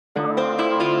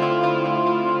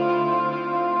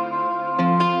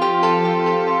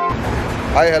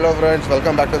Hi, hello friends,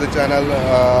 welcome back to the channel.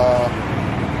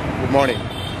 Good morning.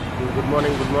 Good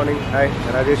morning. Hi,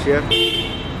 Rajesh here.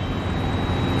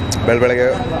 ಬೆಳಗ್ಗೆ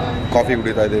coffee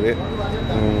ಕುಡಿತಾ ಇದ್ದೀವಿ.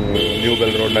 New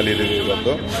bell ರೋಡ್ನಲ್ಲಿ ಇದ್ದೀವಿ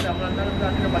ಇವತ್ತು.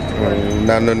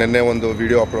 ನಾನು ನಿನ್ನೆ ಒಂದು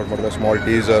ವಿಡಿಯೋ ಅಪ್ಲೋಡ್ ಮಾಡಿದೆ, small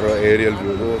teaser aerial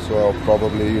ವ್ಯೂದು. So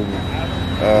probably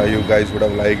you guys would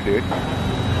have liked it.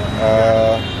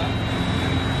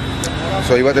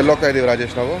 So ಇವತ್ತೆಲ್ಲ ಹೋಗ್ತಾ ಇದ್ದೀವಿ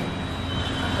ರಾಜೇಶ್ ನಾವು.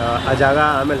 ಆ ಜಾಗ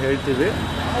ಆಮೇಲೆ ಹೇಳ್ತೀವಿ.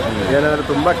 ಏನಾದರೂ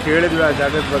ತುಂಬ ಕೇಳಿದ್ವಿ ಆ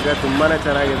ಜಾಗದ ಬಗ್ಗೆ. ತುಂಬಾ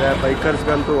ಚೆನ್ನಾಗಿದೆ,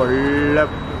 ಬೈಕರ್ಸ್ಗಂತೂ ಒಳ್ಳೆ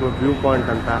ವ್ಯೂ ಪಾಯಿಂಟ್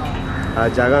ಅಂತ. ಆ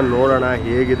ಜಾಗ ನೋಡೋಣ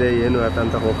ಹೇಗಿದೆ ಏನು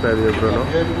ಅಂತ ಹೋಗ್ತಾ ಇದ್ವಿ ಇಬ್ರು.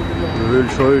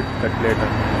 Will show it that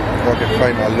litre. Okay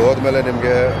fine. ಅಲ್ಲಿ ಹೋದ್ಮೇಲೆ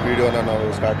ನಿಮಗೆ ವಿಡಿಯೋನ ನಾವು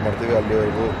ಸ್ಟಾರ್ಟ್ ಮಾಡ್ತೀವಿ.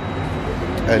 ಅಲ್ಲಿವರೆಗೂ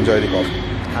ಎಂಜಾಯ್ ದಿ ಕಾಫಿ.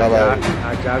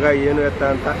 ಆ ಜಾಗ ಏನು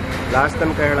ಅಂತ ಲಾಸ್ಟ್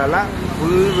ತನಕ ಹೇಳಲ್ಲ,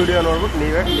 ಫುಲ್ ವಿಡಿಯೋ ನೋಡ್ಬಿಟ್ಟು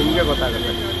ನಿಮಗೆ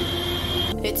ಗೊತ್ತಾಗುತ್ತೆ.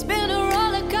 It's been a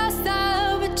roller coaster,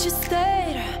 but you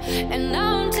stayed, and now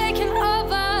I'm taking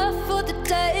over for the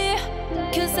day.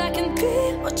 'Cause I can be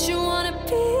what you wanna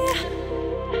be,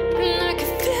 and I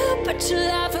can feel but you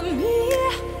love me.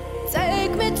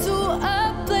 Take me to a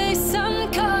place I'm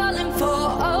calling for.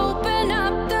 Open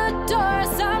up the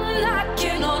doors I'm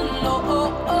knocking on.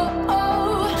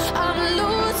 I'm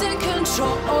losing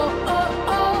control.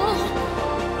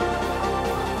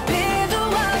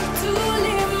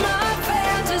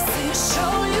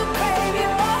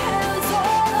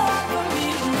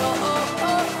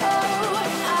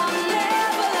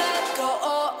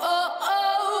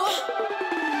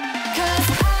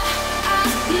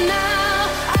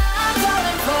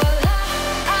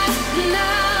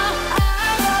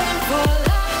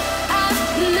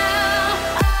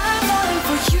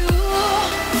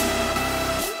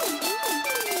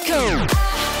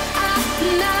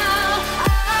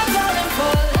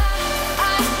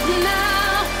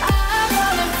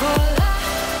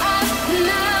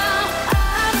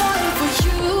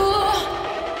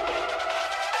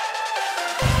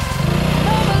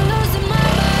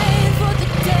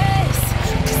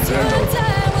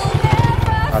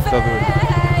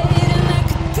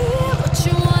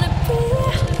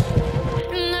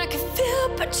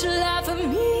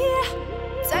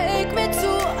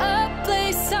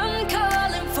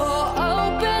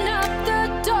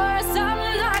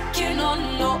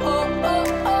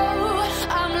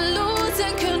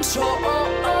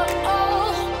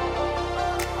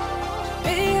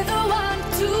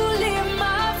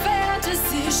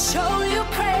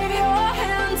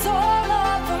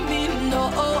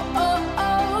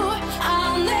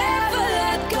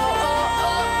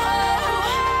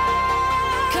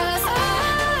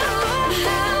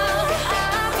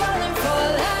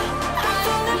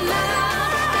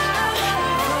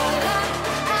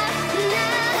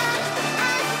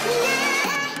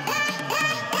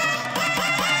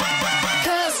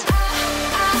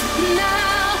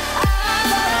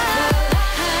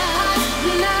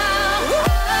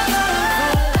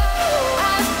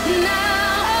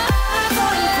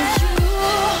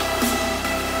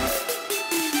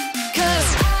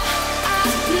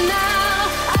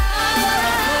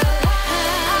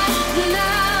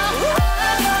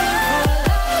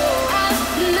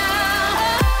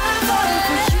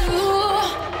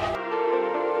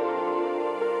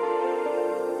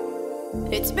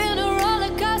 It's been a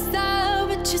roller coaster,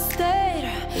 but you stayed,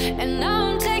 and now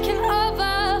I'm taking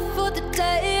over for the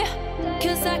day.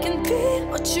 'Cause I can be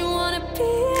what you wanna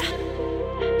be,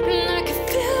 and I can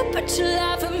feel but you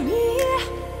love me.